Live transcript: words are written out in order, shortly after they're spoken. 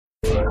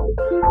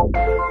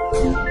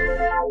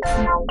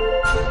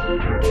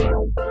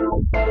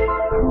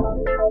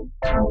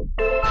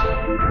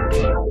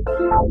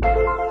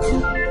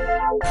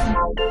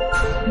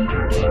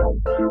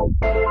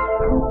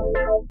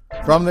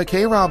From the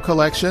K-Rob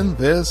collection,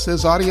 this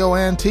is Audio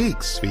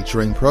Antiques,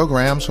 featuring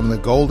programs from the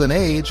golden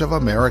age of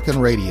American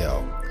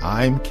radio.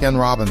 I'm Ken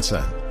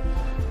Robinson.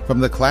 From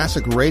the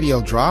classic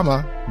radio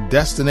drama,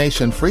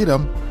 Destination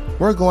Freedom,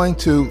 we're going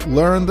to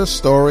learn the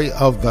story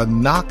of the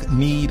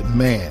knock-kneed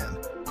man.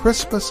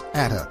 Crispus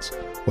Attucks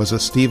was a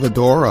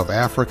stevedore of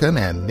African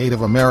and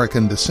Native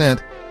American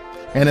descent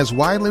and is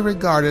widely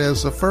regarded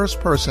as the first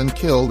person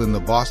killed in the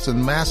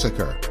Boston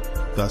Massacre,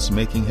 thus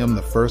making him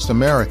the first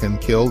American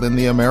killed in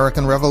the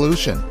American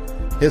Revolution.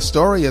 His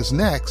story is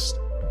next,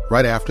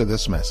 right after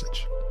this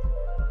message.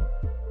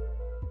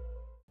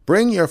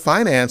 Bring your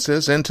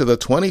finances into the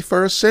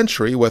 21st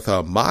century with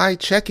a My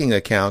Checking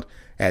account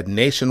at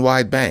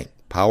Nationwide Bank,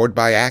 powered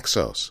by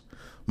Axos.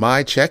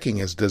 My Checking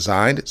is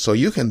designed so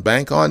you can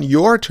bank on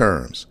your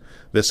terms.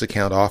 This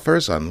account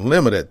offers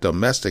unlimited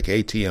domestic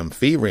ATM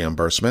fee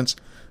reimbursements,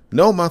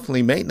 no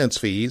monthly maintenance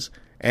fees,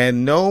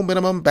 and no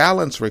minimum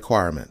balance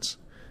requirements.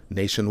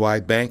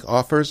 Nationwide Bank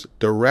offers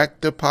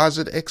Direct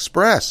Deposit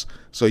Express,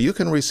 so you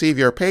can receive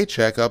your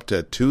paycheck up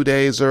to 2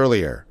 days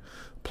earlier.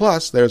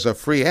 Plus, there's a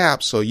free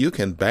app so you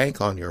can bank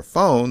on your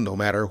phone no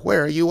matter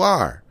where you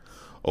are.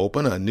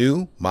 Open a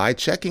new My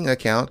Checking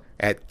account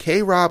at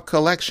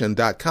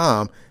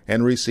krobcollection.com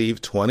and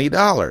receive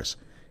 $20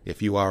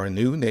 if you are a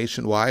new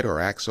Nationwide or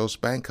Axos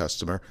Bank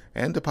customer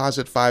and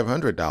deposit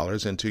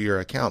 $500 into your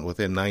account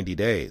within 90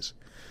 days.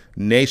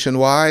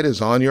 Nationwide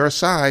is on your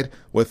side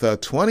with a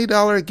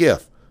 $20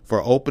 gift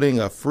for opening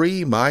a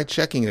free My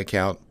Checking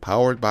account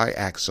powered by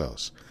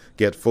Axos.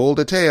 Get full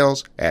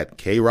details at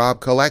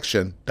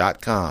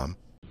krobcollection.com.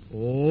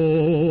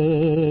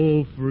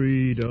 Oh,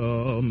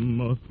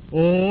 freedom,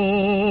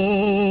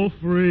 oh,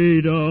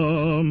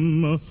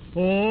 freedom,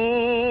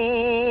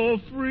 oh,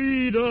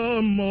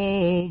 freedom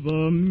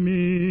over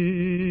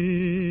me.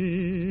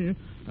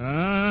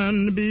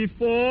 And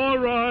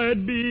before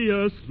I'd be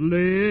a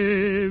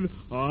slave,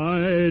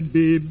 I'd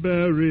be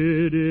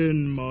buried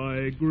in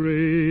my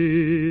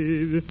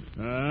grave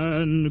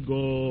and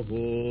go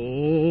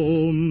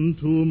home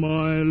to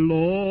my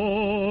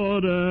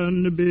Lord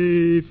and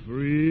be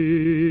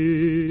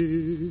free.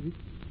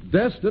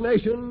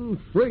 Destination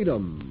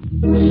Freedom.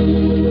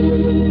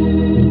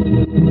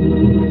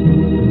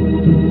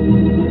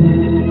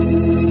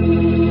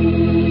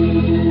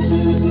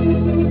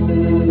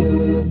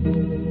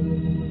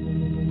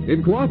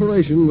 In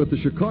cooperation with the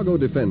Chicago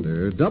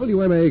Defender,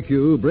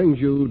 WMAQ brings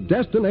you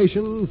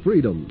Destination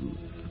Freedom,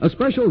 a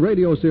special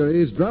radio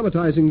series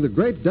dramatizing the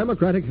great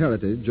democratic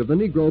heritage of the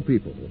Negro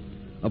people,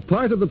 a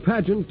part of the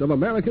pageant of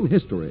American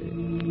history.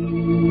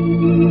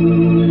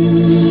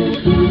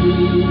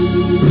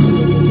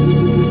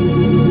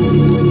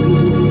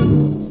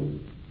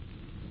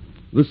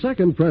 The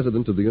second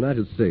President of the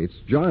United States,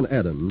 John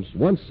Adams,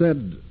 once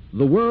said,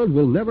 "The world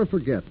will never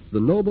forget the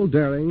noble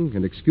daring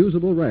and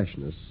excusable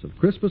rashness of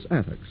Crispus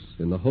Attucks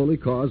in the holy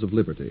cause of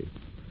liberty."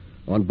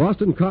 On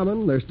Boston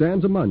Common, there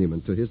stands a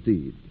monument to his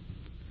deed.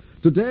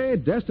 Today,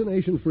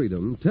 Destination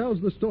Freedom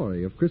tells the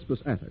story of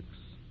Crispus Attucks,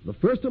 the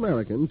first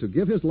American to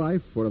give his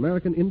life for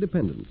American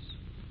independence.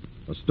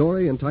 A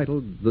story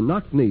entitled The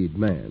Knock-Kneed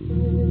Man.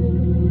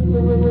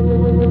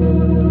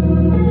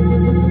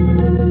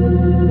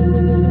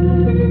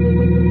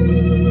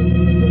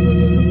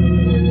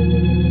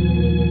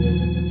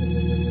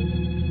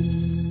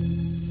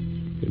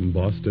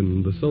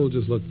 Boston, the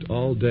soldiers looked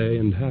all day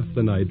and half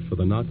the night for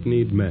the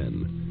knock-kneed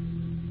man.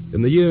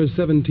 In the year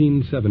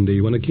 1770,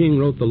 when a king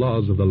wrote the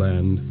laws of the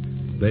land,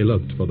 they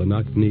looked for the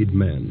knock-kneed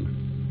man.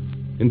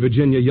 In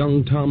Virginia,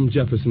 young Tom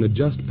Jefferson had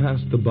just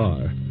passed the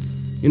bar.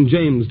 In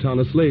Jamestown,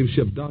 a slave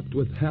ship docked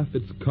with half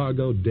its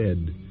cargo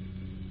dead.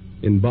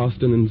 In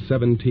Boston in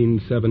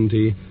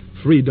 1770,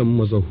 freedom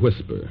was a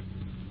whisper,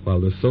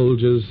 while the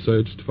soldiers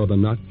searched for the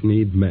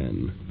knock-kneed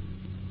man.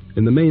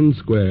 In the main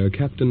square,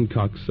 Captain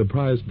Cox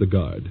surprised the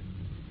guard.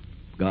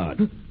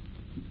 Guard.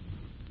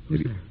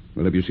 Who's there?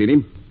 Well, have you seen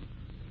him?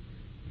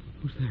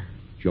 Who's there?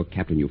 It's your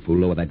captain, you fool.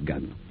 Lower that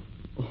gun.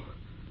 Oh,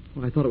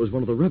 well, I thought it was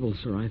one of the rebels,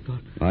 sir.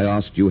 I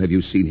asked you, have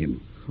you seen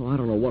him? Oh, I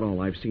don't know what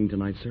all I've seen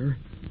tonight, sir.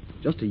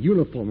 Just a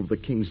uniform of the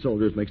king's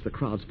soldiers makes the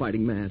crowds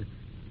fighting mad.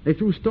 They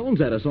threw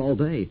stones at us all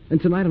day,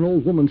 and tonight an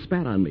old woman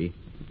spat on me.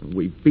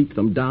 We beat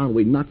them down,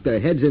 we knocked their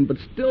heads in, but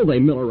still they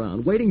mill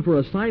around, waiting for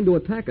a sign to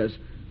attack us.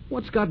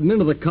 What's gotten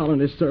into the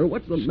colonists, sir?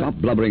 What's the... Stop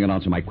blubbering and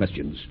answer my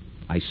questions.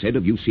 I said,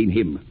 have you seen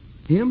him?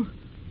 Him?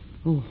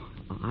 Oh,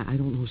 I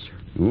don't know, sir.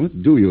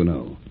 What do you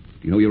know?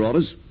 Do you know your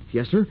orders?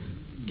 Yes, sir.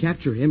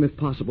 Capture him if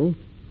possible.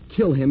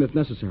 Kill him if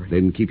necessary.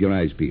 Then keep your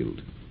eyes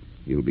peeled.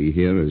 He'll be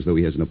here as though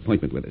he has an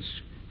appointment with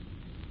us.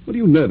 What are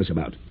you nervous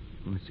about?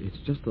 Well, it's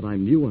just that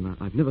I'm new and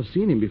I've never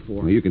seen him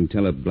before. Well, you can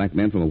tell a black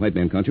man from a white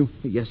man, can't you?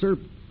 Yes, sir,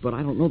 but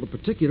I don't know the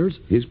particulars.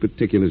 His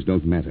particulars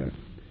don't matter.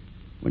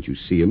 Once you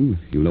see him,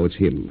 you'll know it's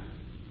him.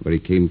 Where he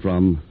came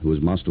from, who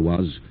his master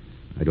was,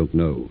 I don't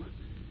know.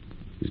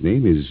 His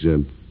name is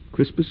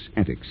Crispus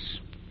Attucks.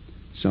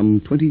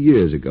 Some 20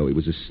 years ago, he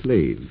was a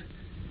slave.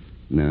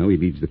 Now he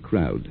leads the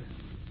crowd.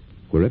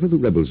 Wherever the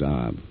rebels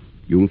are,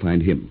 you'll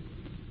find him.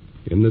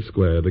 In the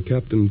square, the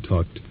captain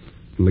talked,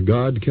 and the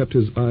guard kept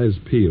his eyes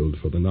peeled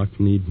for the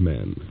knock-kneed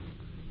man.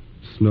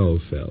 Snow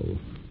fell.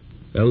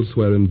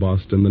 Elsewhere in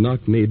Boston, the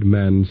knock-kneed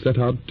man set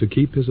out to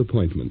keep his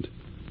appointment.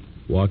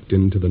 Walked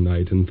into the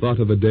night and thought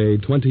of a day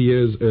 20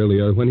 years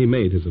earlier when he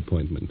made his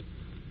appointment.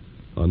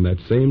 On that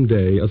same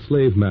day, a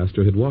slave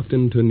master had walked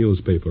into a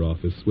newspaper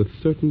office with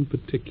certain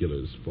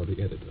particulars for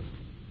the editor.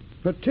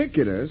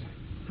 Particulars?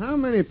 How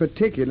many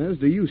particulars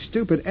do you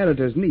stupid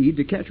editors need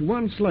to catch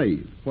one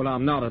slave? Well,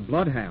 I'm not a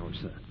bloodhound,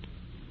 sir.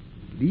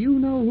 Do you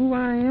know who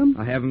I am?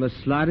 I haven't the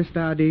slightest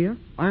idea.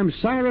 I'm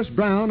Cyrus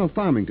Brown of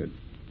Farmington.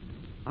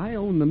 I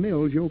own the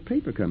mills your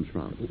paper comes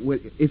from. Well,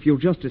 if you'll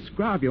just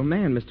describe your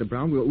man, Mr.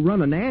 Brown, we'll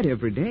run an ad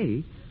every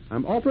day.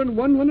 I'm offering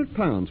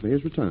 £100 for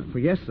his return.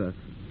 Well, yes, sir.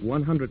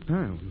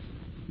 £100.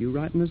 You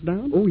writing this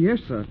down? Oh, yes,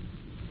 sir.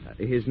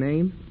 His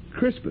name?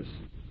 Crispus.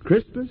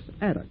 Crispus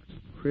Attucks.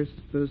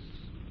 Crispus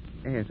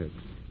Attucks.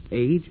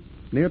 Age?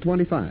 Near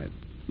 25.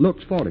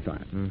 Looks 45.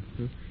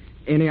 Mm-hmm.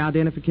 Any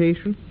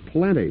identification?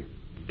 Plenty.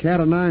 Cat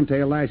o'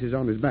 nine-tail lashes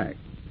on his back.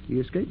 He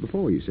escaped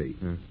before, you see.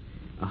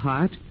 A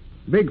height?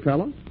 Big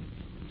fella.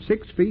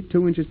 6 feet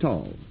 2 inches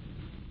tall.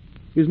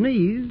 His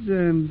knees,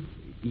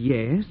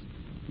 Yes.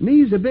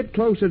 Knees a bit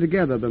closer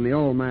together than the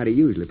Almighty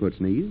usually puts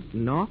knees.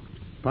 Knocked?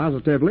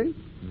 Positively.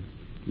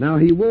 Now,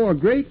 he wore a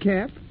gray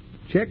cap,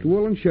 checked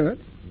woolen shirt,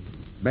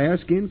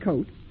 bearskin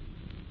coat,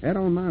 had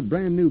on my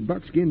brand-new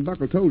buckskin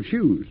buckle-toed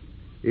shoes.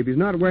 If he's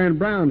not wearing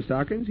brown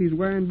stockings, he's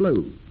wearing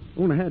blue.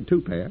 Only had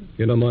 2 pair.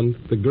 In a month,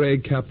 the gray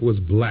cap was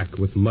black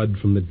with mud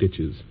from the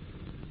ditches.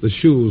 The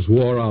shoes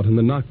wore out, and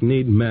the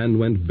knock-kneed man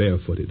went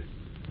barefooted.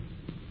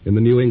 In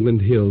the New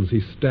England hills,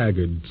 he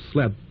staggered,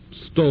 slept,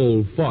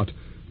 stole, fought,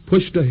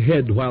 pushed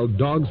ahead while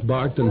dogs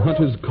barked and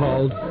hunters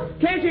called.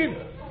 Catch him!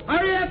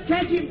 Hurry up,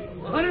 catch him!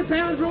 100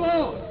 pounds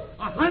reward!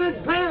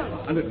 100 pounds!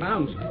 100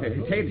 pounds?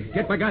 Ted,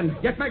 get my gun.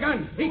 Get my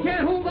gun. He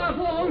can't hold out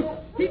long.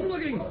 Keep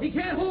looking. He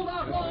can't hold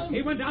out long.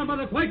 He went down by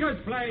the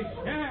Quaker's place.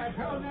 Yeah,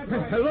 tell that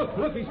way.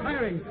 Look, he's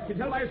firing. You can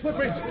tell by his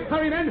footprints.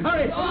 Hurry, men,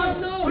 hurry. Oh,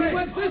 no, he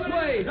went this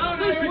way.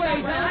 This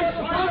way, that's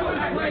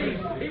Farmer's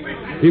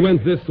place. He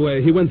went this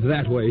way, he went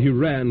that way, he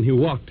ran, he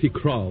walked, he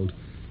crawled.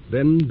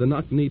 Then the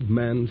knock-kneed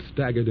man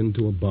staggered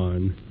into a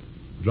barn,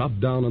 dropped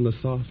down on the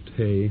soft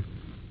hay,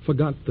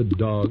 forgot the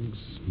dogs,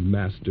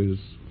 masters,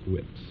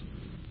 whips,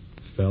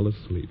 fell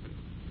asleep,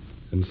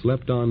 and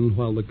slept on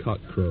while the cock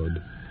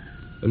crowed,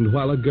 and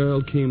while a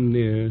girl came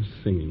near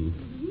singing.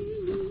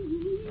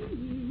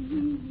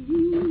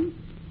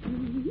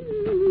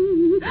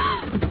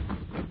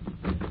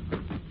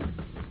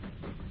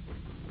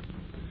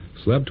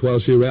 Slept while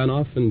she ran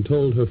off and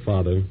told her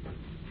father.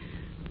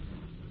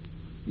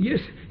 Yes,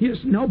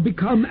 now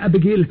become,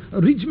 Abigail.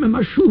 Reach me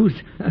my shoes.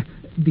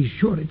 Be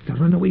sure it's the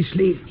runaway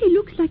slave. He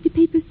looks like the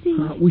papers say.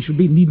 We shall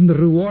be needing the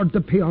reward to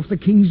pay off the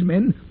king's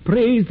men.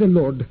 Praise the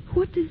Lord.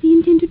 What does he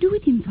intend to do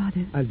with him,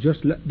 Father? I'll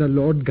just let the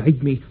Lord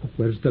guide me.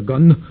 Where's the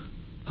gun?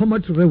 How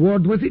much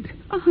reward was it?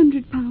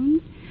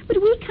 £100.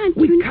 But we can't...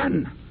 We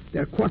can.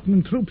 They're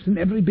quartering troops in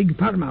every big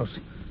farmhouse.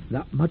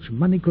 That much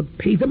money could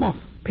pay them off.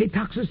 Pay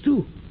taxes,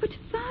 too. But,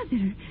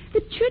 Father,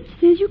 the church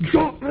says you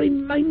can't... Don't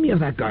remind me of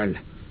that girl.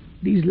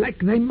 These like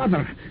thy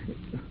mother.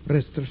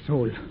 Rest her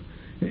soul.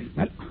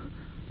 Well,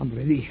 I'm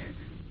ready.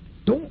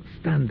 Don't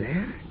stand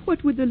there.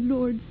 What would the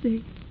Lord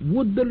say?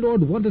 Would the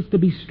Lord want us to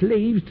be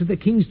slaves to the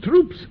king's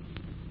troops?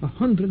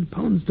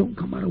 £100 don't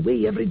come our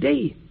way every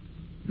day.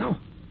 Now,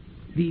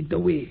 lead the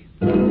way.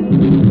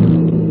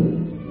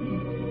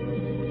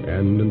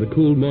 And in the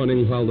cool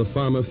morning, while the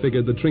farmer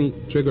figured the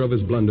trigger of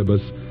his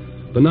blunderbuss,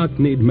 the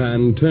knock-kneed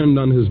man turned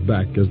on his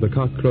back as the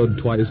cock crowed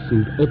twice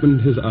and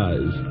opened his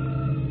eyes.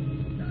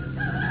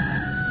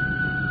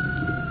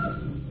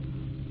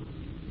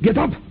 Get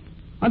up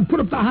and put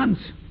up the hands.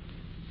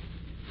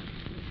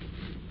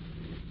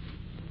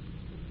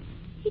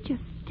 He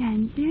just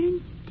stands there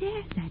and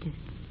stares at us.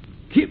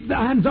 Keep the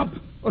hands up,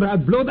 or I'll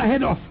blow the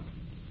head off.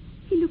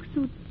 He looks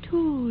so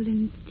tall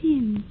and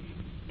thin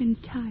and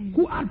tired.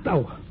 Who art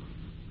thou?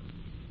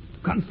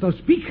 Canst thou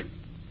speak?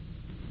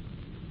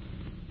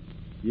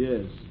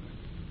 Yes,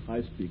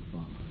 I speak,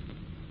 Father.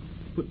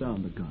 Put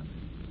down the gun.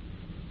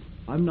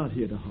 I'm not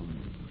here to harm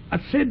you.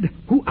 I said,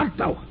 who art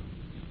thou?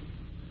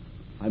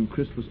 I'm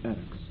Crispus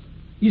Attucks.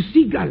 You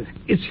see, gal,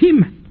 it's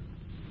him.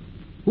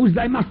 Who's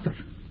thy master?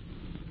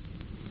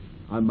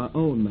 I'm my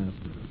own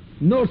master.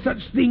 No such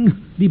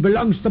thing. Thee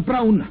belongs to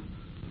Brown.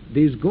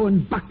 Thee's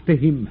going back to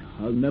him.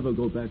 I'll never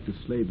go back to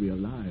slavery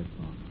alive,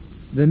 Father.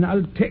 Then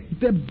I'll take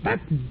thee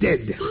back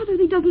dead. Father,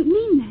 he doesn't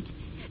mean that.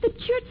 The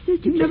church says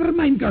to... Never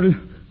mind, girl.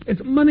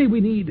 It's money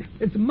we need.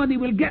 It's money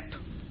we'll get.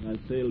 I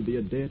say it'll be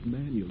a dead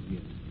man you'll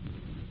get.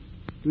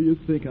 Do you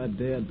think I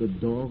dared the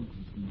dogs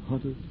and the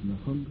hunters and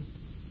the hunger?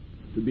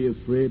 To be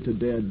afraid to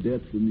dare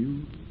death from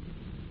you?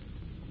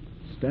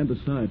 Stand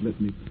aside, let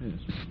me pass.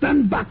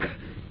 Stand back.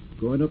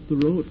 Going up the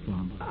road,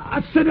 Farmer.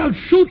 I said I'll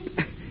shoot.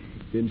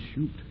 Then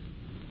shoot.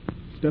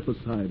 step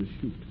aside to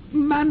shoot.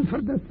 Man, for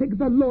the sake of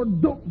the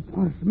Lord, don't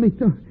force me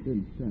to...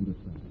 Then stand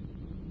aside.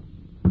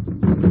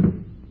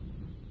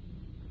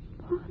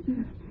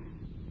 Father,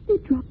 they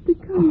dropped the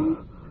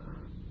gun.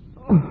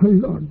 Oh,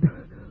 Lord,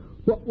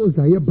 what was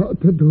I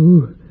about to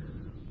do?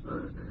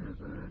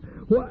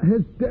 What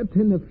has death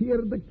and the fear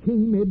of the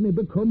king made me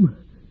become?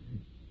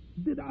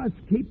 Did I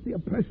escape the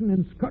oppression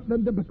in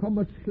Scotland to become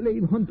a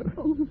slave hunter?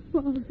 Oh,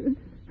 Father.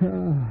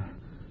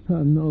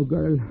 No,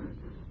 girl.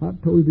 I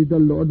told thee the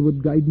Lord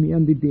would guide me,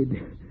 and he did.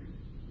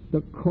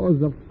 The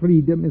cause of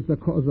freedom is the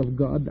cause of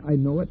God, I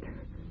know it.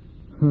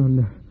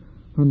 And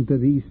unto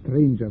thee,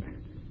 stranger,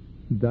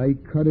 thy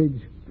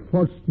courage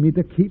forced me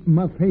to keep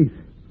my faith.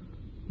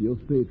 Your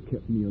faith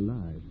kept me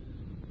alive.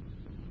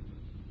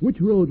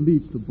 Which road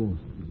leads to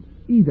Boston?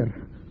 Either.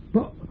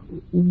 But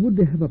would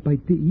they have a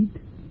bite to eat?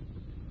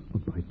 A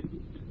bite to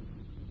eat.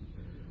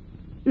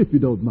 If you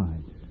don't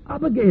mind.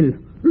 Abigail,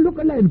 look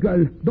alive,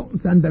 girl. Don't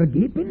stand there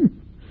gaping.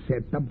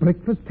 Set the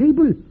breakfast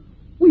table.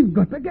 We've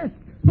got a guest.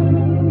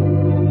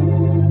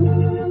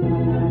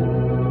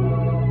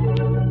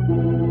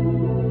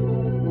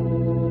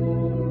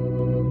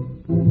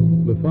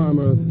 The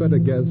farmer fed a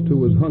guest who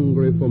was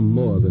hungry for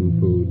more than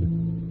food.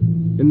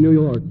 In New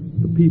York,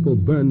 the people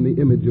burned the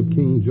image of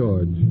King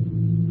George.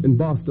 In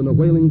Boston, a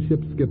whaling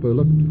ship skipper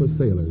looked for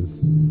sailors.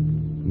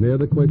 Near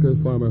the Quaker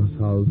farmer's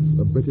house,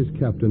 a British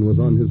captain was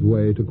on his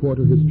way to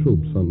quarter his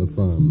troops on the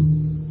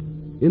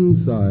farm.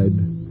 Inside,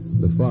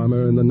 the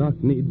farmer and the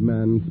knock-kneed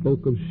man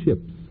spoke of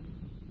ships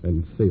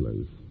and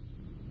sailors.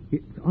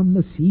 It's on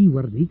the sea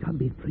where they can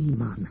be free,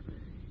 man.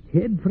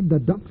 Head for the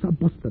docks of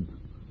Boston.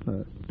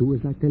 Do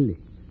as I tell you.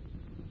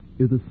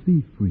 Is the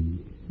sea free?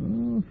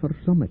 Oh, for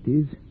some it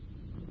is.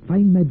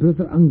 Find my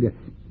brother Angus.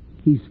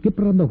 He's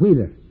skipper on the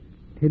whaler.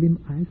 Tell him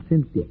I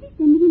sent you. Is he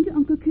sending him to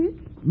Uncle Kirk?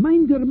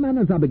 Mind your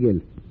manners, Abigail.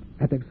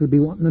 Attucks will be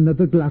wanting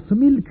another glass of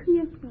milk.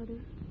 Yes, Father.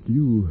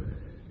 Do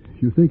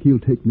you think he'll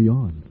take me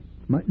on?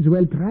 Might as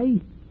well try.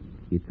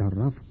 It's a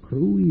rough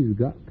crew he's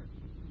got.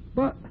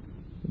 But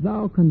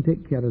thou can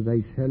take care of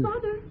thyself.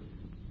 Father,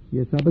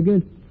 Yes,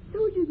 Abigail?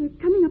 soldiers are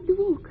coming up the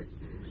walk.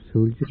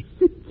 Soldiers?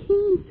 The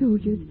king's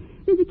soldiers.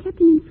 There's a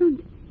captain in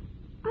front.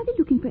 Are they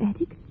looking for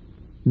Attucks?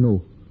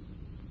 No.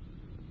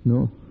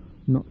 No,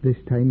 not this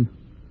time.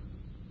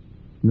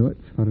 No,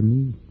 it's for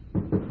me.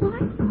 Why,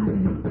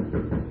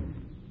 Father?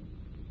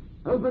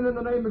 Open in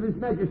the name of His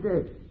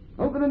Majesty.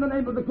 Open in the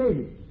name of the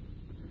King.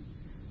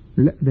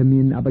 Let them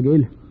in,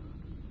 Abigail.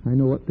 I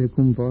know what they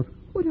come for.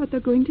 What art thou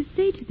going to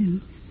say to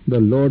them? The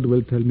Lord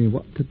will tell me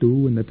what to do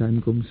when the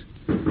time comes.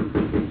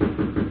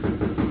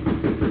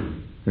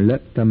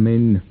 Let them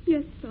in.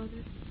 Yes, Father.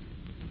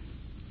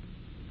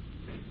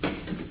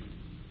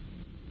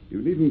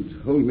 You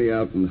needn't hold me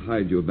out and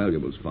hide your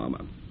valuables,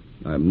 farmer.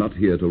 I am not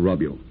here to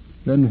rob you.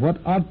 Then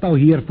what art thou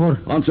here for?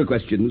 Answer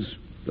questions.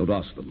 Don't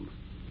ask them.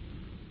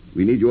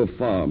 We need your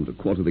farm to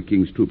quarter the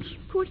king's troops.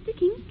 Quarter the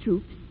king's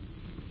troops?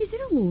 Is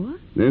there a war?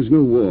 There's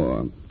no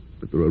war,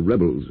 but there are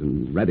rebels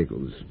and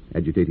radicals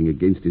agitating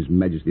against His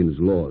Majesty and his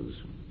laws.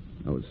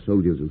 Our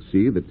soldiers will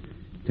see that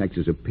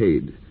taxes are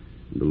paid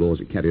and the laws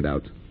are carried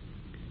out.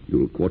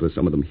 You'll quarter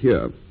some of them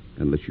here,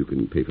 unless you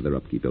can pay for their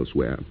upkeep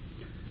elsewhere.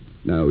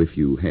 Now, if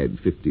you had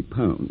 50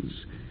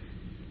 pounds...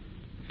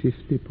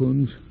 50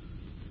 pounds?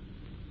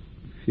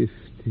 50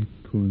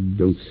 pounds.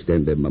 Don't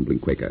stand there mumbling,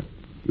 Quaker.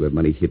 You have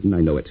money hidden,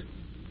 I know it.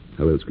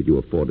 How else could you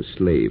afford a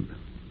slave?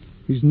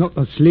 He's not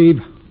a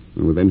slave.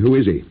 Well, then who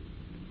is he?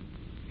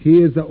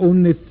 He is the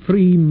only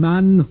free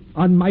man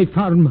on my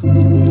farm.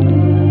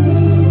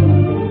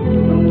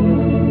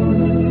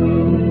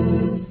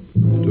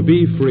 To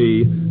be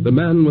free, the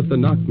man with the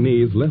knock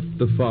knees left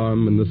the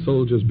farm and the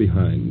soldiers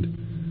behind.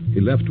 He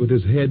left with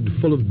his head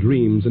full of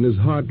dreams and his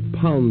heart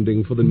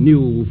pounding for the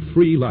new,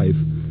 free life.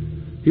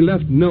 He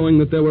left knowing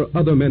that there were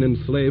other men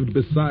enslaved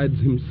besides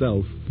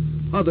himself,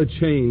 other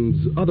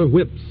chains, other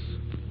whips,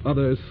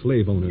 other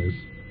slave owners.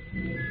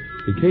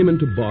 He came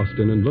into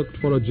Boston and looked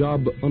for a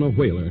job on a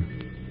whaler.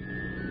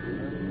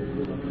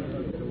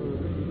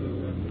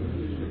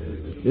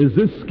 Is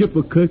this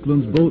Skipper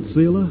Kirkland's boat,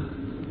 sailor?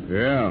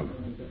 Yeah,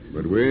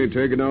 but we ain't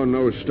taking on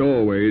no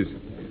stowaways.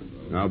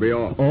 I'll be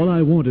off. All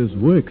I want is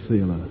work,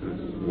 sailor.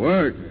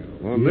 Work?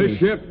 On this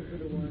ship?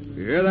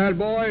 You hear that,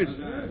 boys?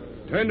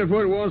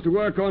 Tenderfoot wants to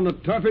work on the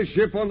toughest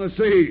ship on the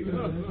sea.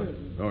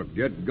 So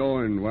get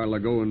going while the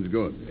going's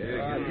good.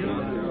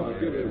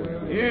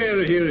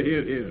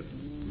 Here.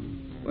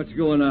 What's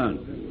going on?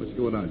 What's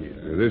going on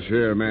here? This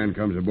here man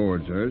comes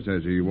aboard, sir,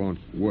 says he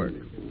wants work.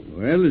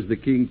 Well, has the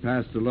king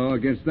passed a law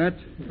against that?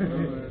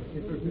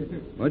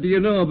 What do you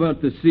know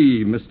about the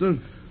sea, mister?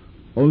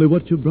 Only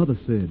what your brother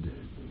said.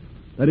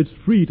 That it's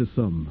free to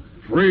some.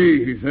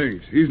 Free, he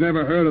thinks. He's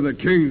never heard of the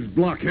king's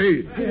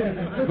blockade.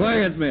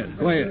 Quiet, men,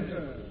 quiet.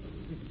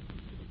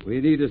 We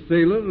need a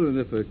sailor, and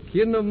if a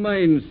kin of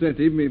mine sent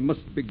him, he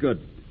must be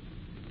good.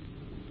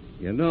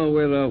 You know,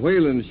 we're a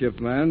whaling ship,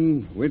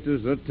 man.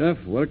 Winters are tough,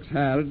 works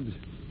hard.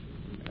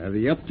 Are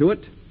you up to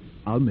it?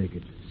 I'll make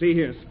it. See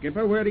here,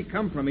 Skipper, where'd he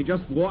come from? He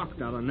just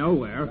walked out of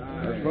nowhere.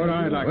 That's what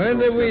I'd like When to know,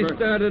 did we Skipper.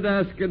 started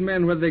asking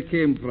men where they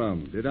came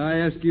from? Did I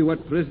ask you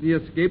what prison you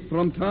escaped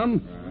from,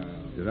 Tom?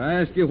 Did I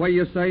ask you why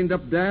you signed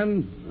up,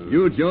 Dan?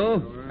 You,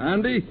 Joe?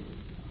 Andy?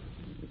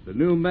 If the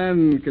new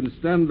man can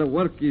stand the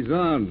work he's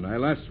on,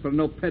 I'll ask for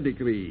no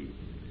pedigree.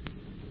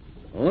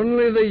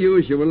 Only the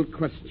usual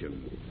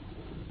question.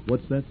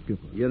 What's that,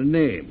 Skipper? Your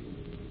name?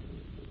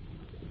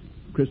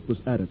 Crispus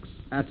Attucks.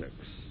 Attucks.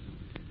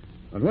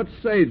 On what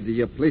side do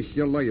you place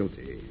your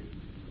loyalty?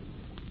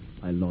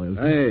 My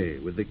loyalty? Aye,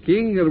 with the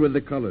king or with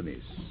the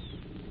colonies?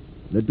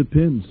 That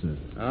depends, sir.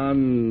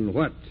 On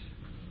what?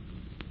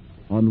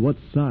 On what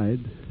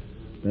side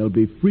there'll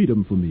be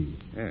freedom for me.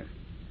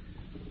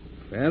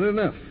 Fair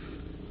enough.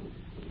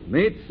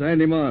 Mate, sign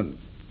him on.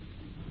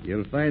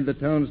 You'll find the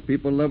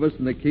townspeople love us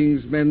and the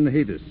king's men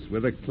hate us.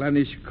 We're a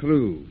clannish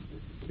crew.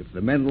 If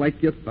the men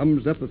like you,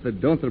 thumbs up. If they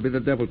don't, there'll be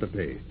the devil to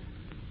pay.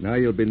 Now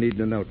you'll be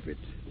needing an outfit.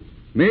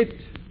 Mate,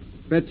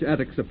 fetch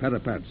Attucks a pair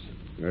of pants.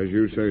 As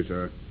you say,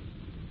 sir.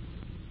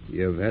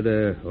 You've had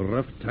a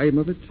rough time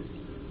of it?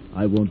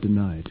 I won't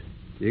deny it.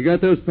 You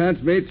got those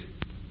pants, mate?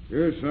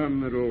 Here's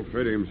some that'll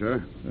fit him,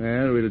 sir.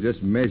 Well, we'll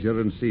just measure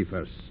and see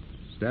first.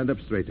 Stand up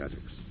straight,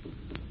 Attucks.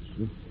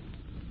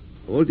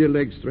 Hold your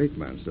legs straight,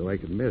 man, so I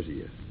can measure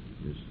you.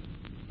 Yes.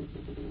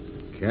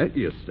 Can't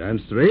you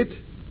stand straight?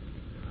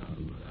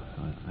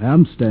 I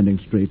am standing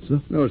straight,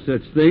 sir. No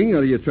such thing.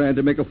 Are you trying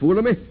to make a fool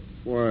of me?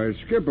 Why,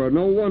 Skipper,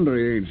 no wonder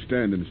he ain't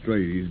standing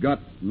straight. He's got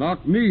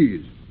knock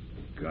knees.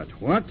 Got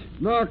what?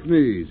 Knock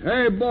knees.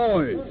 Hey,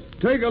 boys,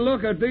 take a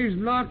look at these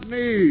knock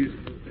knees.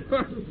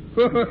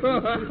 Well,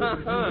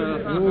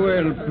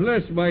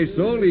 bless my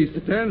soul, he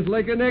stands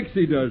like an ex,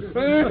 he does.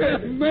 Hey,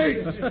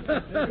 mate!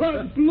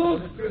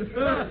 Look!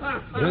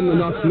 Then the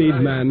knock-kneed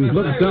man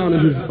looked down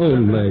at his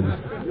own legs,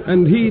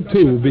 and he,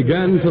 too,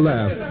 began to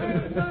laugh.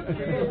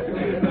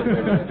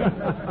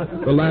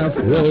 The laugh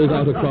rolled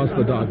out across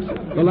the docks.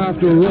 The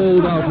laughter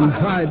rolled out and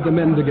tied the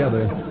men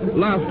together.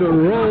 Laughter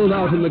rolled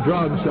out in the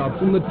grog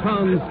shops, in the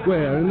town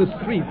square, in the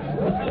streets.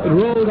 It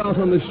rolled out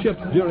on the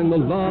ships during the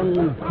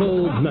long,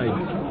 cold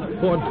nights.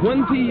 For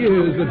 20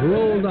 years it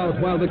rolled out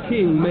while the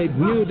king made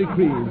new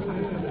decrees.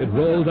 It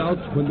rolled out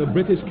when the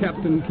British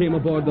captain came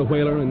aboard the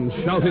whaler and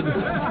shouted,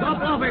 Stop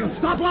laughing!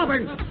 Stop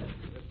laughing!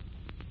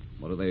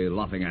 What are they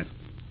laughing at?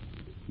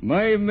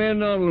 My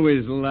men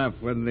always laugh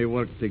when they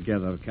work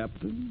together,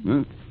 Captain.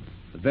 Huh?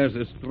 But there's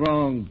a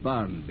strong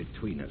bond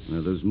between us.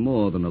 Now, there's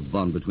more than a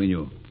bond between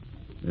you.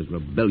 There's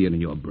rebellion in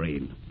your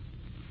brain.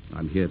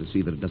 I'm here to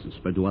see that it doesn't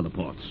spread to other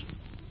ports.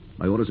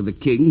 By orders of the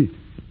king,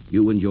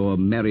 you and your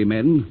merry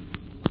men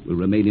will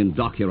remain in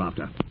dock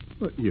hereafter.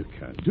 But you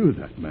can't do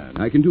that, man.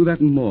 I can do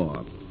that and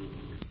more.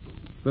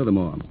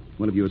 Furthermore,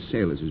 one of your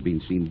sailors has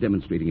been seen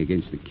demonstrating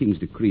against the king's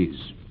decrees.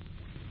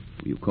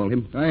 Will you call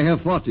him? I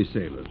have 40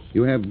 sailors.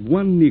 You have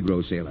one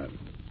Negro sailor.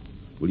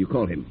 Will you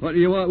call him? What do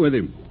you want with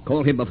him?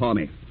 Call him before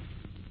me.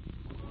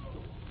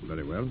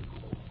 Very well.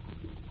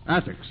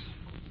 Attucks.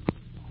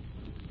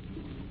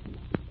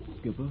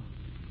 Skipper?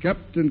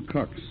 Captain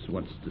Cox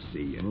wants to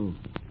see you. Oh.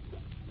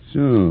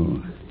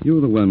 So,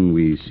 you're the one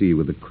we see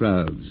with the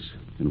crowds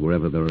and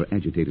wherever there are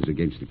agitators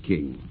against the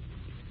king.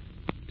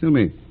 Tell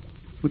me,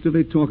 what do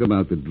they talk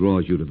about that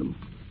draws you to them?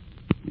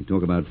 They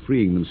talk about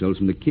freeing themselves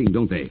from the king,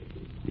 don't they?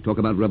 They talk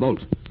about revolt.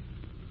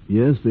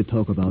 Yes, they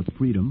talk about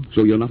freedom.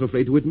 So you're not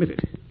afraid to admit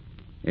it.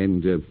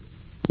 And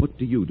what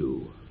do you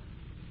do?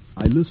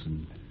 I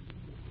listen.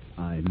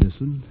 I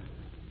listen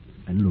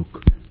and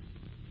look.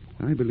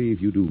 I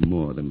believe you do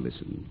more than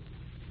listen.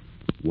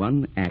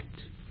 One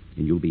act,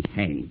 and you'll be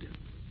hanged.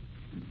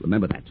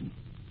 Remember that.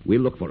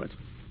 We'll look for it.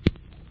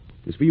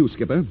 As for you,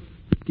 Skipper,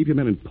 keep your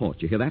men in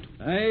port. You hear that?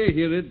 I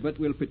hear it, but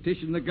we'll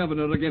petition the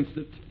governor against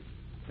it.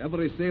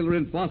 Every sailor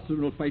in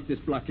Boston will fight this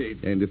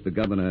blockade. And if the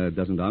governor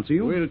doesn't answer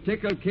you? We'll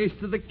take our case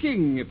to the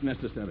king, if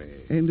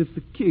necessary. And if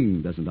the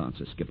king doesn't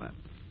answer, Skipper?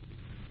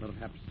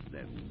 Perhaps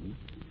then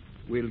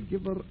we'll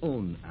give our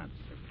own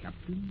answer,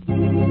 Captain.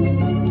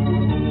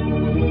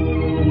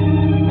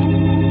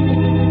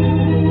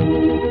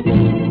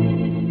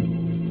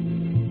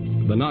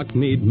 The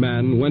knock-kneed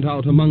man went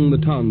out among the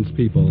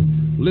townspeople,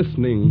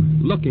 listening,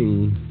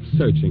 looking,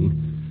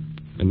 searching.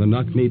 And the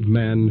knock-kneed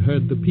man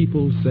heard the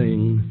people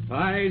saying,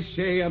 I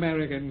say,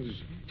 Americans,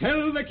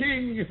 tell the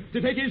king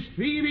to take his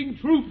thieving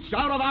troops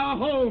out of our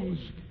homes.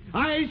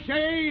 I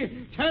say,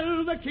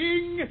 tell the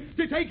king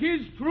to take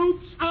his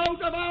troops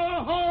out of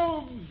our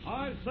homes.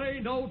 I say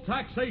no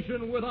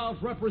taxation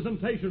without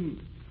representation.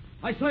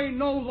 I say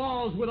no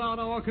laws without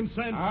our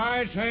consent.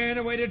 I say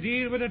the way to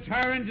deal with a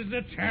tyrant is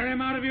to tear him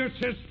out of your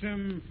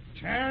system.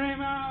 Tear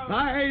him out.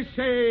 I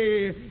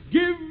say,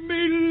 give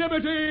me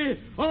liberty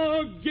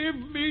or give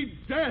me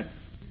death.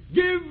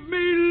 Give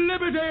me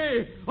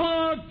liberty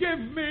or give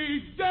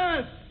me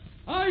death.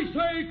 I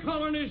say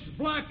colonists,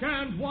 black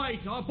and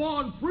white, are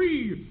born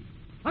free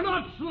and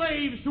not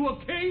slaves to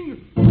a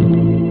king.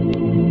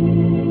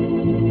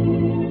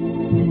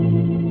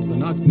 The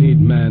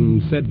knock-kneed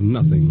man said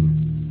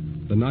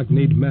nothing. The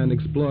knock-kneed man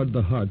explored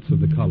the hearts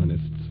of the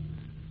colonists.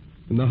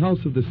 In the house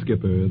of the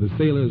skipper, the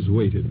sailors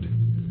waited.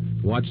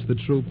 Watched the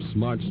troops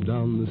march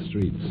down the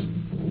streets.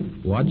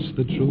 Watched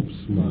the troops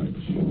march.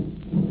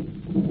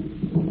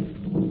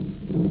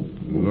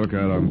 Look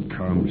at them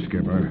come,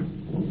 Skipper.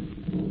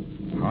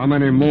 How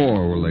many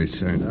more will they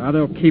send?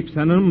 They'll keep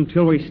sending them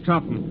until we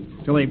stop them,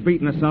 till they've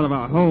beaten us out of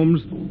our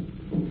homes.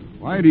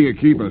 Why do you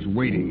keep us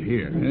waiting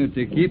here?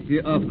 To keep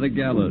you off the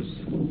gallows.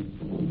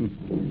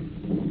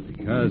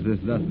 Because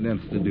there's nothing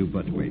else to do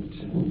but wait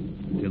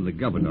till the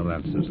governor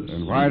answers us.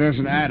 And why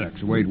doesn't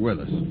Attucks wait with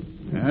us?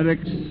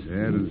 Attucks,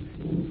 well,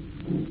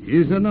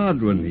 he's an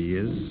odd one, he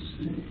is.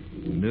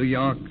 In New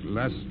York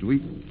last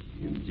week,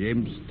 in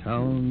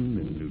Jamestown,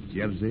 in New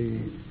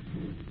Jersey.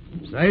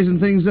 Sizing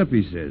things up,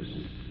 he says,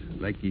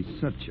 like he's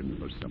searching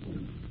for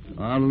something.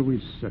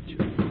 Always searching.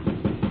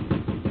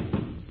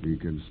 He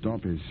can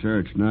stop his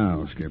search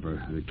now,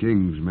 Skipper. The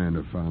King's men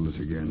have found us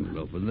again.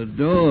 Well, open the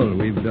door.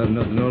 We've done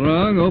nothing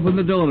wrong. Open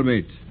the door,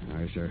 mate.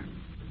 Aye, sir.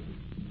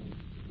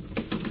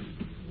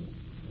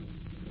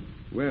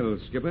 Well,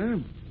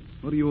 Skipper,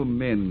 what are your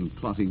men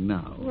plotting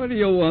now? What do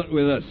you want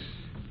with us?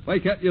 Why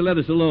can't you let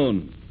us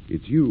alone?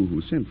 It's you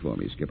who sent for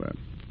me, Skipper.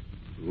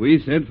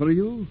 We sent for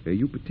you?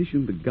 You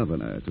petitioned the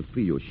governor to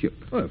free your ship.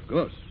 Oh, of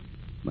course.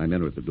 My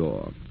men are at the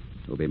door.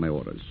 Obey my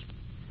orders.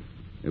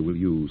 Will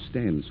you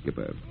stand,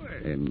 Skipper,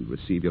 and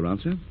receive your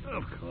answer?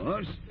 Of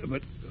course.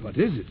 But what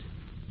is it?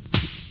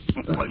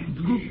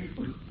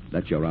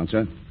 That's your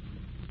answer.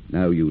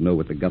 Now you know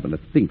what the governor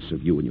thinks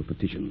of you and your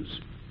petitions.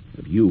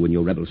 Of you and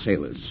your rebel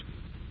sailors.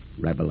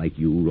 Rabble like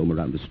you roam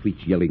around the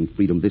streets yelling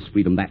freedom this,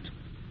 freedom that.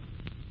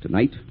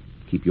 Tonight,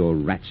 keep your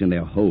rats in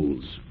their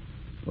holes,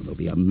 or there'll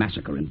be a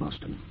massacre in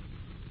Boston.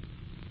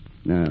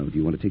 Now, do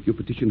you want to take your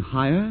petition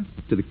higher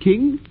to the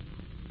king?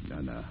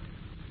 No.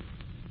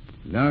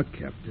 Now,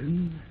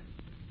 Captain,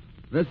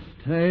 this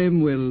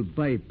time we'll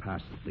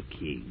bypass the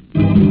king.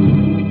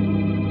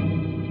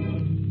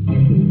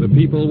 The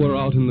people were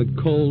out in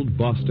the cold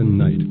Boston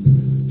night.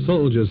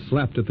 Soldiers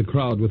slapped at the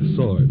crowd with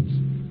swords.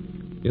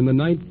 In the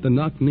night, the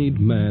knock-kneed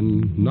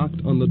man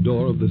knocked on the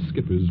door of the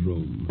skipper's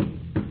room.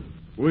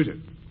 Who is it?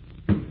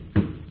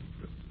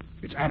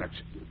 It's Attucks.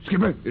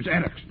 Skipper, it's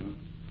Attucks.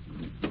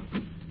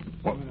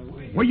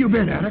 Where you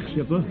been, Attucks?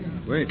 Skipper.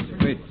 Wait.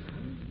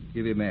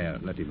 Give him air.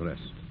 Let him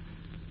rest.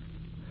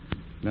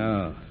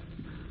 Now,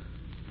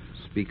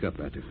 speak up,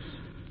 Attucks.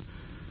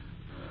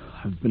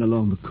 I've been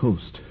along the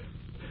coast.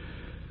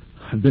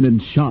 I've been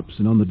in shops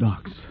and on the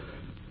docks.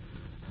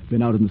 I've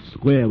been out in the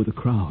square with the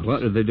crowds.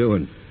 What are they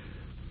doing?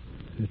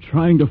 They're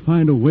trying to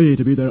find a way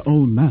to be their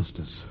own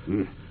masters.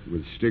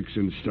 With sticks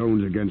and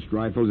stones against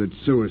rifles, it's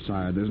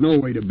suicide. There's no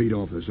way to beat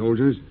off the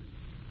soldiers.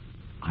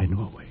 I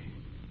know a way.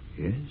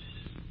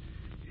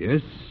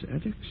 Yes,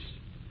 Attucks?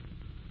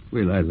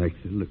 Well, I like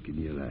the look in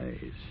your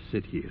eyes.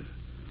 Sit here.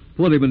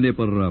 Pour him a nip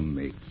of rum,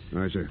 mate.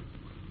 Aye, sir.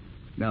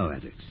 Now,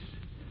 Attucks,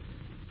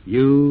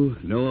 you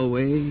know a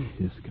way?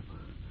 Yes, Skipper.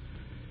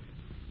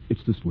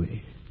 It's this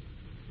way.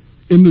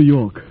 In New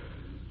York,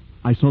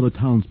 I saw the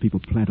townspeople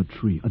plant a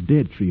tree, a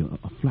dead tree,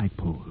 a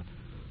flagpole.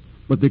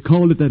 But they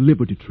called it their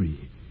Liberty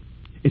Tree.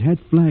 It had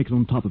flags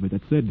on top of it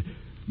that said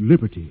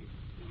liberty,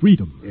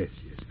 freedom. Yes,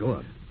 go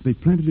on. They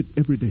planted it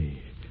every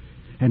day.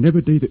 And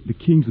every day the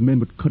king's men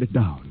would cut it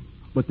down.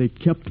 But they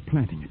kept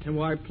planting it. And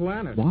why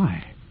plant it?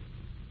 Why?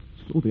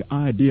 So the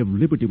idea of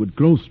liberty would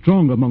grow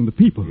stronger among the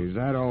people. Is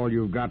that all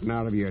you've gotten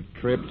out of your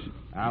trips?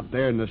 Out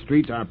there in the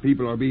streets, our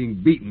people are being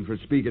beaten for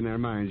speaking their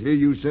minds. Here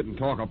you sit and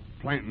talk of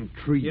planting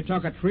trees. You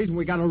talk of trees and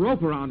we got a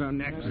rope around our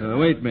necks.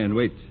 Wait, man,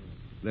 wait.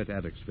 Let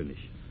Attucks finish.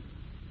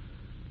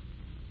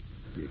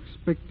 You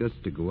expect us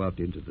to go out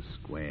into the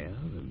square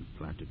and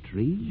plant a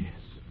tree? Yes.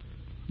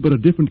 But a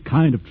different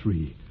kind of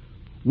tree.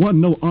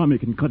 One no army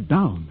can cut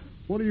down.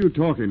 What are you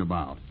talking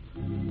about?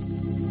 I'll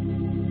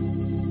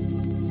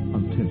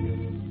tell you.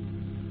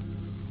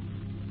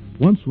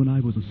 Once when I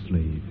was a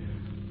slave,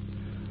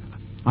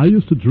 I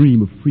used to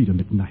dream of freedom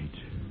at night.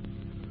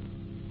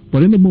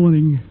 But in the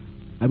morning,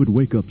 I would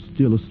wake up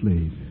still a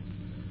slave.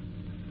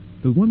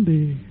 Till one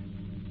day,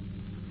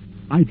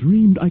 I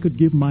dreamed I could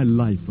give my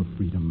life for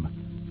freedom.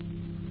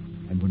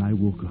 And when I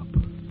woke up,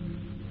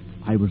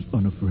 I was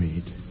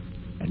unafraid,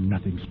 and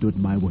nothing stood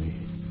in my way.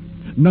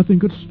 Nothing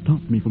could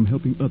stop me from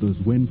helping others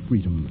win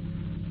freedom.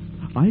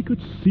 I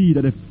could see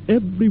that if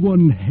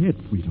everyone had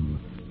freedom,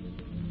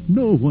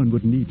 no one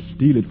would need to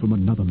steal it from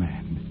another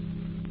man.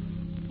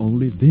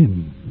 Only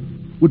then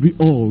would we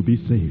all be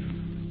safe.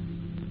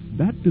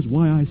 That is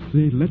why I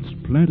say let's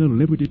plant a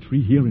liberty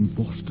tree here in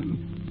Boston.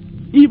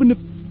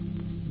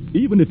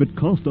 Even if it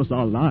costs us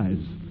our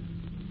lives.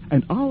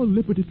 And our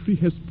liberty tree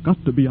has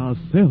got to be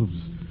ourselves.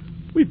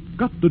 We've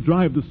got to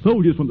drive the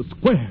soldiers from the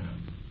square.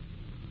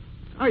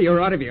 Oh,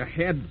 you're out of your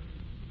head.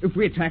 If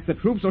we attack the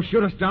troops, they'll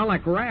shoot us down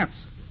like rats.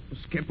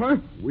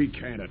 Skipper? We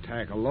can't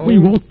attack alone. We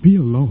won't be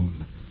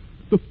alone.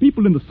 The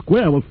people in the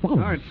square will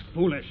follow us. It's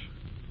foolish.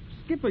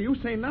 Skipper, you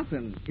say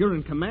nothing. You're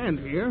in command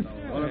here.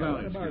 What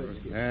about it, Skipper?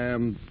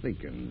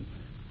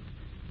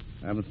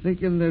 I'm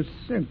thinking there's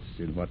sense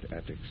in what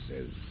Attucks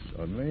says.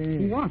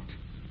 Only... What?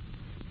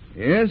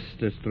 Yes,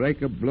 to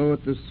strike a blow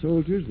at the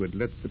soldiers would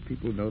let the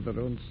people know their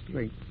own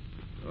strength.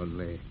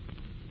 Only,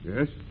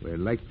 Yes? we're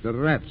like the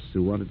rats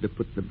who wanted to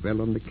put the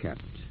bell on the cat.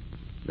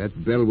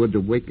 That bell would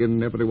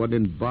awaken everyone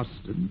in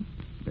Boston,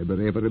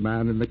 maybe every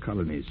man in the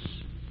colonies.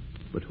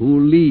 But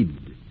who'll lead?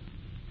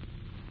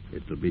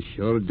 It'll be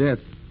sure death.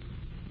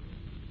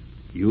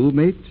 You,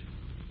 mate?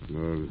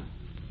 Well,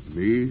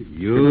 me?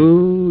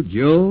 You,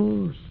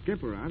 Joe?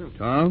 Skipper, I don't...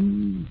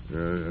 Tom?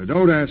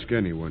 Don't ask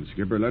anyone,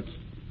 Skipper. Let's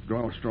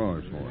draw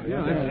straws for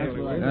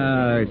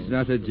it. It's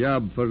not a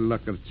job for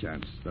luck or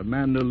chance. The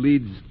man who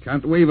leads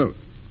can't waver.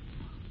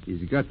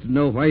 He's got to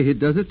know why he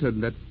does it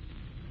and that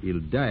he'll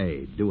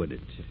die doing it.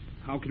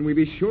 How can we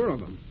be sure of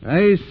him?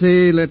 I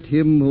say let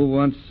him who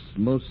wants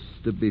most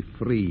to be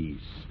free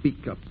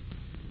speak up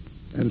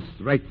and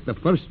strike the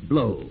first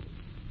blow.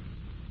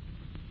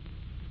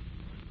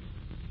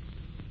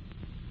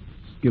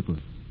 Skipper,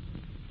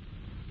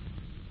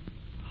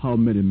 how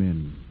many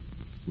men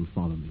will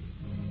follow me?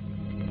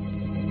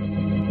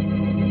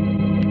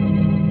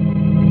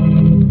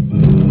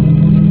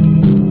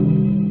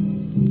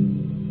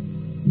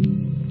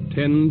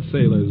 Ten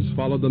sailors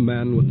followed the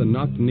man with the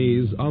knocked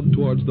knees out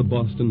towards the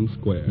Boston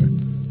Square.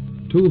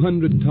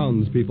 200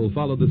 townspeople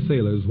followed the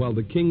sailors while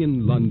the king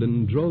in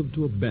London drove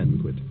to a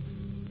banquet.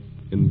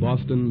 In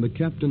Boston, the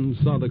captain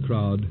saw the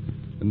crowd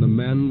and the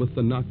man with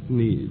the knocked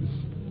knees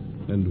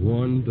and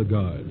warned the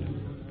guard.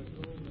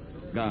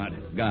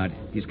 Guard,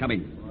 he's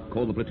coming.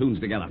 Call the platoons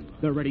together.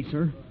 They're ready,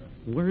 sir.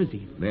 Where is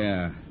he?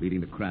 There,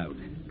 leading the crowd.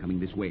 Coming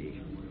this way.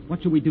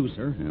 What should we do,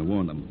 sir?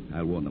 Warn them.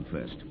 I'll warn them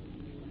first.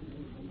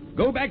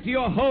 Go back to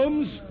your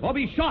homes or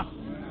be shot.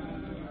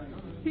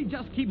 He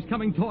just keeps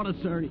coming toward us,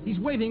 sir. He's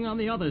waving on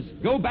the others.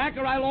 Go back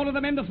or I'll order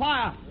the men to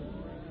fire.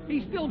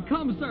 He still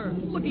comes, sir.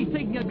 Look, he's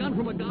taking a gun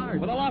from a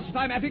guard. For the last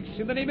time, Attucks,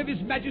 in the name of His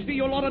Majesty,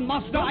 your Lord and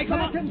Master, I come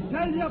up. and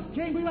tell your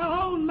king we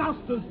are own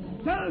masters.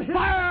 Tell him...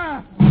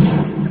 Fire!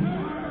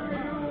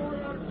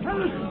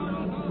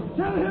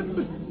 Tell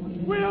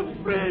him we're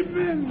free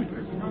men.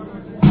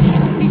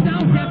 He's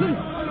down, Captain.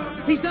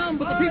 He's down,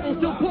 but the people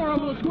still pour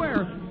over the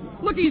square.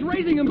 Look, he's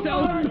raising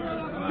himself.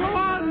 Go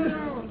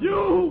on. You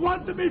who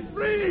want to be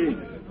free,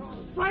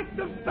 strike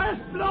the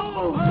first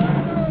blow.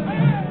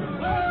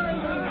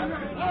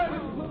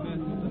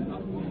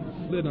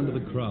 Slid under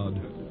the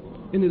crowd.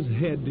 In his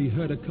head, he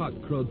heard a cock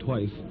crow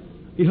twice.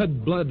 He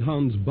heard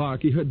bloodhounds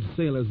bark. He heard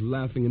sailors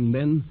laughing. And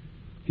then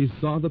he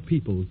saw the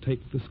people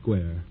take the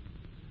square.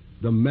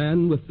 The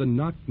man with the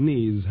knocked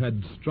knees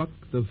had struck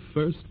the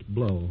first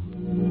blow.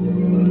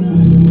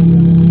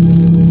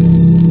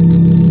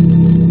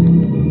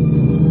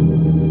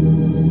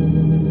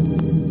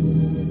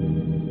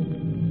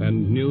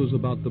 And news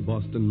about the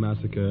Boston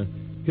massacre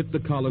hit the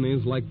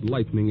colonies like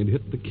lightning. It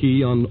hit the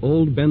key on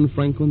old Ben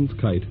Franklin's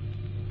kite.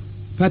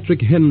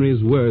 Patrick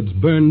Henry's words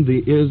burned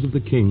the ears of the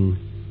king.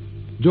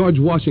 George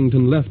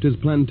Washington left his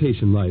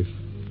plantation life.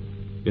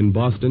 In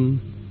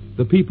Boston,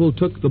 the people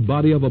took the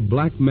body of a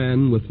black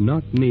man with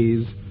knocked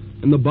knees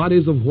and the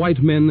bodies of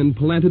white men and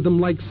planted them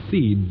like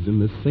seeds in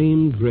the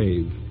same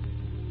grave.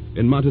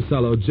 In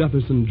Monticello,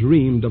 Jefferson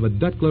dreamed of a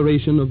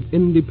Declaration of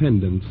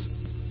Independence.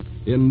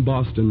 In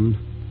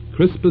Boston,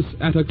 Crispus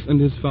Attucks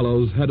and his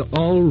fellows had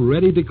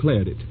already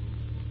declared it.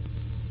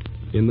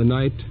 In the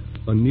night,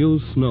 a new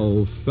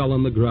snow fell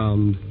on the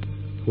ground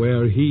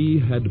where he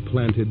had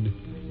planted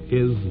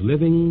his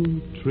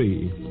living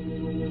tree.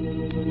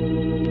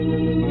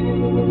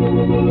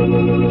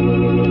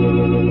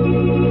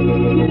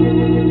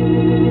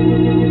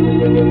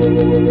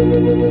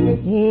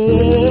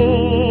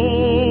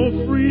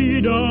 Oh,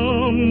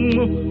 freedom,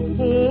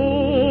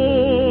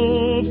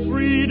 oh,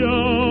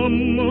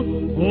 freedom,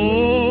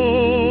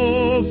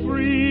 oh,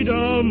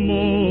 freedom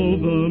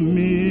over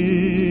me.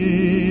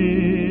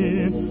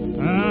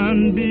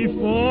 And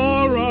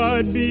before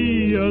I'd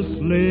be a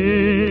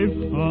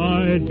slave,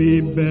 I'd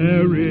be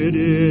buried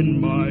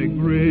in my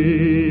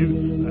grave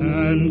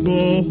and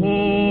go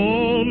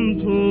home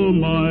to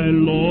my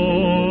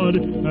Lord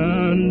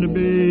and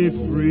be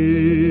free.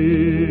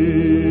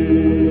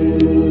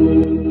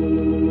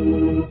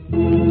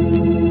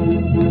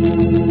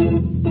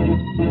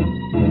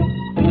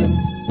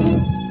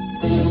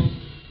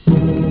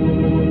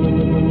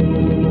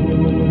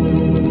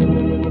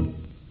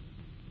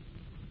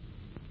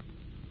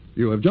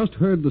 You have just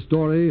heard the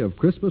story of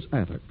Crispus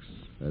Attucks,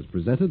 as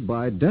presented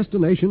by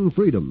Destination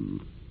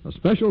Freedom, a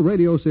special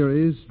radio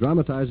series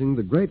dramatizing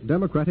the great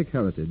democratic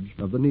heritage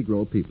of the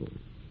Negro people.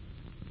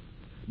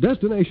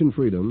 Destination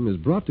Freedom is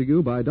brought to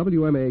you by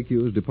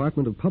WMAQ's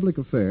Department of Public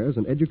Affairs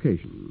and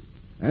Education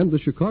and the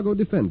Chicago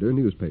Defender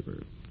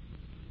newspaper.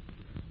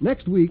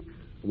 Next week,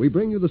 we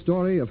bring you the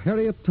story of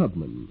Harriet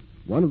Tubman,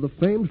 one of the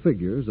famed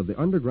figures of the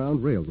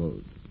Underground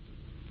Railroad.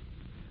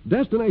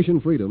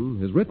 Destination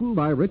Freedom is written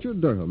by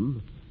Richard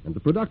Durham, and the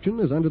production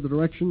is under the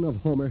direction of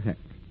Homer Heck.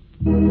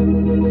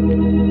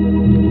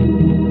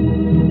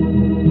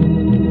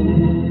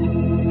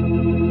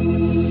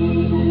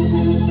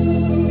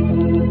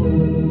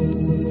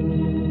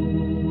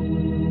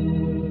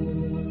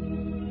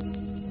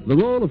 The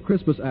role of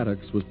Crispus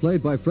Attucks was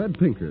played by Fred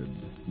Pinkard,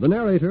 the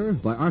narrator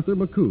by Arthur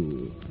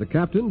McCoo, the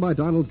captain by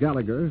Donald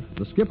Gallagher,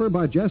 the skipper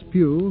by Jess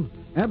Pugh,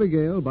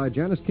 Abigail by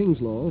Janice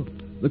Kingslow,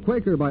 the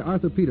Quaker by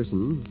Arthur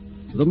Peterson,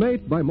 the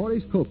mate by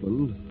Maurice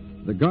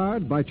Copeland, the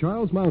guard by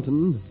Charles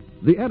Mountain,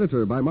 the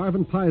editor by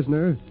Marvin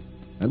Peisner,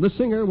 and the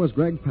singer was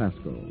Greg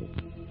Pascal.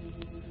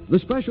 The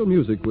special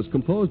music was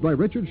composed by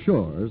Richard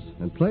Shores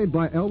and played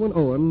by Elwin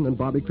Owen and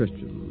Bobby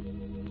Christian.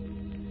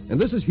 And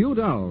this is Hugh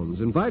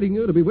Downs inviting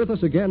you to be with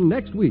us again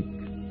next week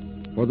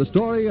for the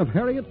story of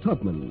Harriet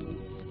Tubman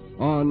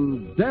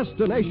on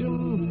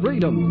Destination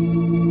Freedom.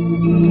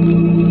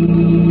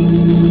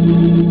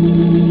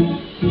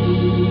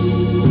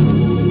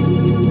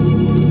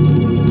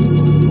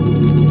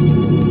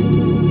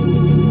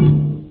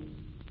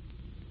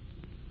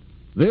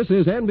 This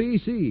is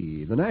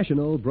NBC, the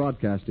National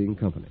Broadcasting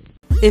Company.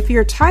 If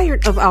you're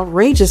tired of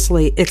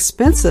outrageously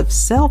expensive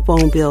cell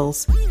phone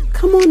bills,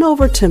 come on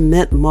over to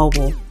Mint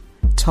Mobile.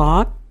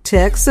 Talk,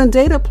 text, and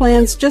data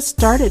plans just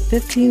start at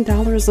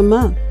 $15 a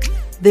month.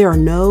 There are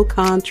no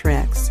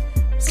contracts.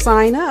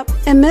 Sign up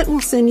and Mint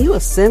will send you a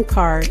SIM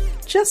card.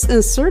 Just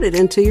insert it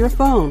into your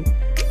phone.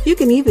 You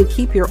can even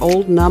keep your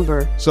old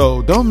number.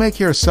 So don't make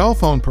your cell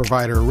phone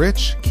provider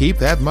rich. Keep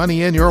that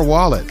money in your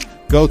wallet.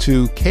 Go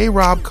to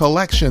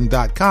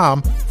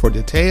krobcollection.com for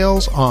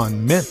details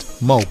on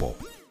Mint Mobile.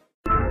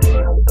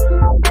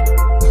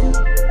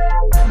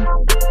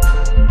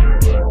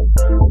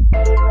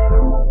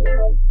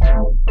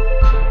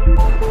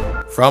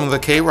 From the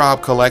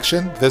K-Rob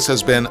Collection, this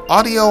has been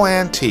Audio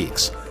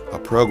Antiques, a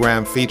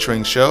program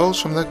featuring shows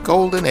from the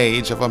golden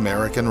age of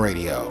American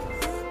radio.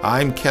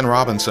 I'm Ken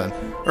Robinson,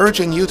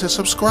 urging you to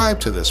subscribe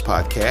to this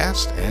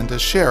podcast and to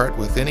share it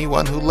with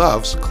anyone who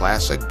loves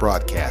classic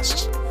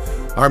broadcasts.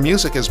 Our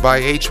music is by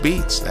H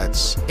Beats,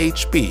 that's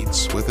H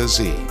Beats with a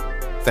Z.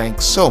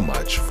 Thanks so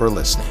much for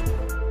listening.